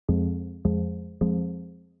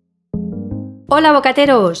Hola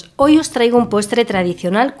bocateros, hoy os traigo un postre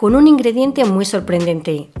tradicional con un ingrediente muy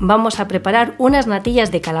sorprendente. Vamos a preparar unas natillas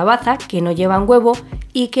de calabaza que no llevan huevo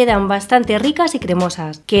y quedan bastante ricas y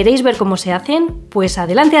cremosas. ¿Queréis ver cómo se hacen? Pues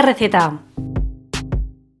adelante a receta.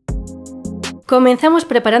 Comenzamos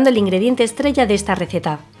preparando el ingrediente estrella de esta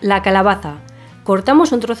receta, la calabaza.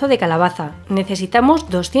 Cortamos un trozo de calabaza, necesitamos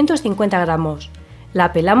 250 gramos.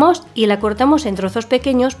 La pelamos y la cortamos en trozos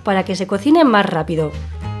pequeños para que se cocine más rápido.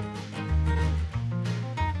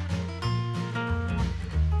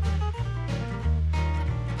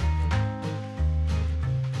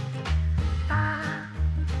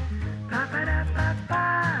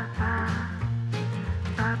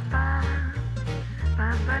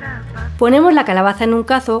 Ponemos la calabaza en un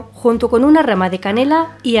cazo junto con una rama de canela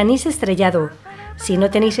y anís estrellado. Si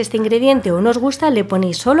no tenéis este ingrediente o no os gusta, le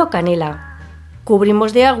ponéis solo canela.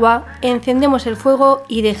 Cubrimos de agua, encendemos el fuego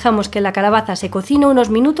y dejamos que la calabaza se cocine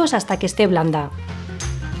unos minutos hasta que esté blanda.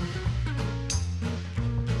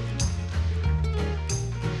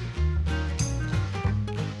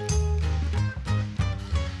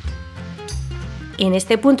 En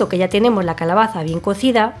este punto que ya tenemos la calabaza bien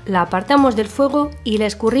cocida, la apartamos del fuego y la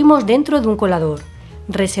escurrimos dentro de un colador,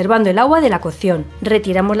 reservando el agua de la cocción.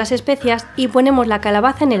 Retiramos las especias y ponemos la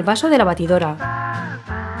calabaza en el vaso de la batidora.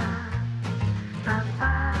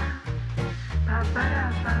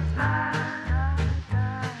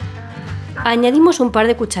 Añadimos un par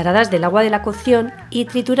de cucharadas del agua de la cocción y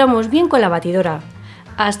trituramos bien con la batidora,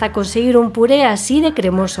 hasta conseguir un puré así de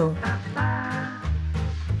cremoso.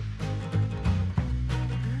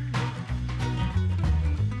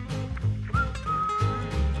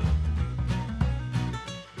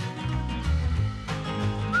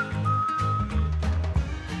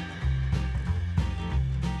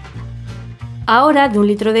 Ahora de un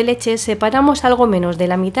litro de leche separamos algo menos de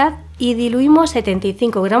la mitad y diluimos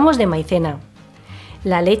 75 gramos de maicena.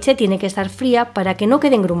 La leche tiene que estar fría para que no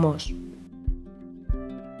queden grumos.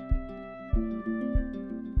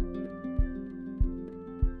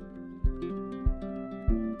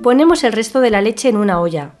 Ponemos el resto de la leche en una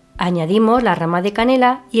olla. Añadimos la rama de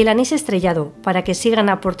canela y el anís estrellado para que sigan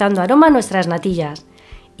aportando aroma a nuestras natillas.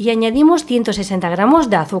 Y añadimos 160 gramos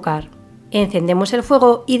de azúcar. Encendemos el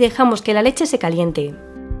fuego y dejamos que la leche se caliente.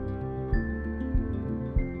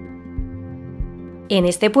 En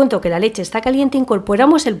este punto que la leche está caliente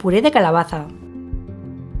incorporamos el puré de calabaza.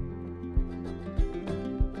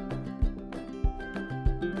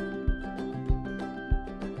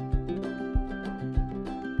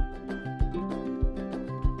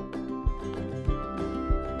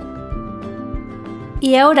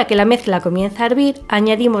 Y ahora que la mezcla comienza a hervir,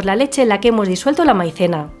 añadimos la leche en la que hemos disuelto la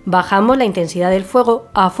maicena. Bajamos la intensidad del fuego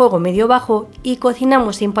a fuego medio-bajo y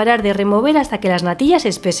cocinamos sin parar de remover hasta que las natillas se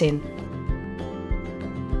espesen.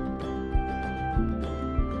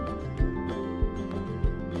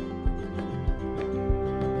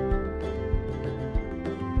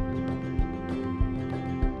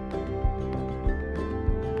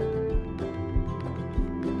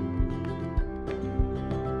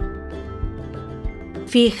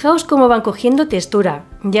 Fijaos cómo van cogiendo textura,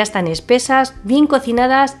 ya están espesas, bien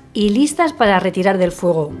cocinadas y listas para retirar del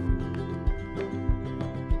fuego.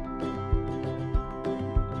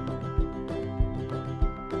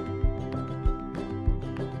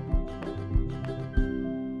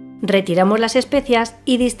 Retiramos las especias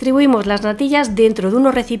y distribuimos las natillas dentro de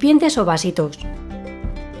unos recipientes o vasitos.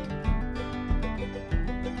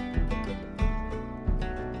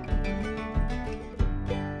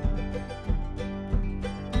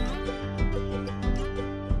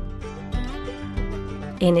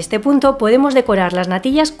 En este punto podemos decorar las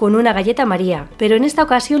natillas con una galleta María, pero en esta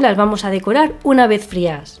ocasión las vamos a decorar una vez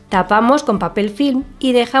frías. Tapamos con papel film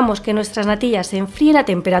y dejamos que nuestras natillas se enfríen a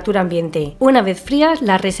temperatura ambiente. Una vez frías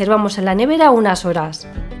las reservamos en la nevera unas horas.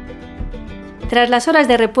 Tras las horas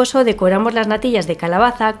de reposo decoramos las natillas de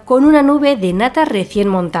calabaza con una nube de nata recién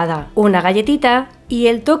montada, una galletita y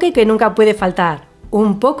el toque que nunca puede faltar,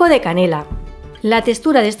 un poco de canela. La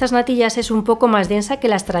textura de estas natillas es un poco más densa que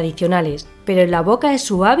las tradicionales, pero en la boca es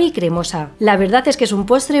suave y cremosa. La verdad es que es un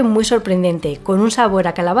postre muy sorprendente, con un sabor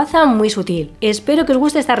a calabaza muy sutil. Espero que os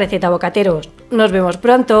guste esta receta, bocateros. ¡Nos vemos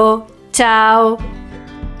pronto! ¡Chao!